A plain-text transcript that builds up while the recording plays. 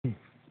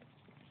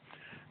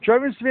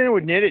Driving Savannah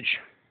with knittage.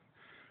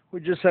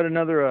 We just had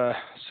another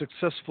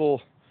successful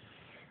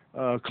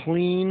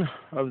clean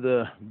of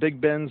the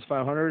Big Benz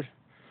 500.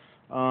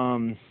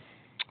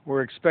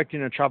 We're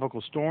expecting a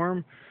tropical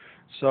storm,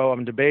 so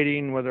I'm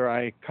debating whether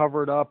I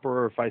cover it up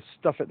or if I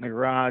stuff it in the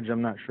garage.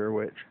 I'm not sure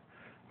which,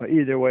 but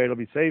either way it'll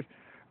be safe.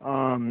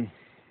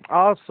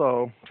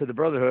 Also, to the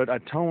Brotherhood, I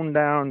toned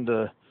down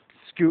the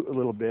scoot a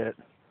little bit.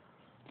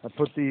 I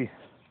put the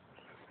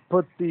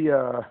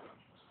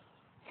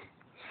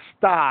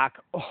stock,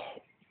 oh,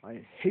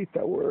 I hate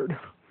that word,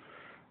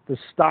 the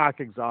stock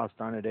exhaust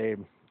on it,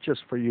 Abe,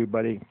 just for you,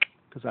 buddy,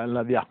 because I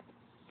love you.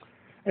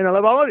 And I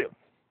love all of you.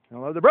 And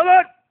I love the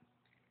Brotherhood.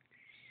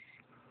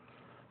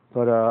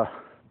 But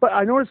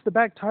I noticed the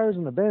back tires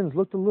on the Benz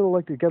looked a little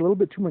like they got a little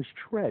bit too much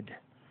tread.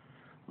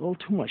 A little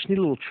too much. Need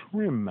a little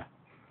trim.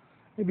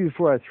 Maybe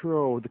before I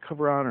throw the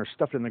cover on or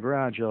stuff it in the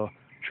garage, I'll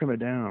trim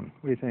it down.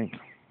 What do you think?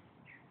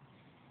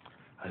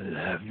 I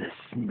love the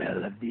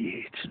smell of the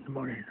heat in the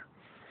morning.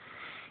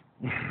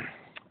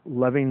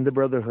 Loving the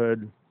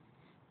Brotherhood.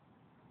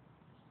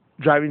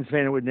 Driving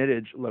Savannah with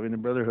knittage, loving the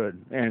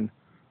Brotherhood, and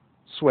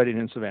sweating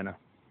in Savannah.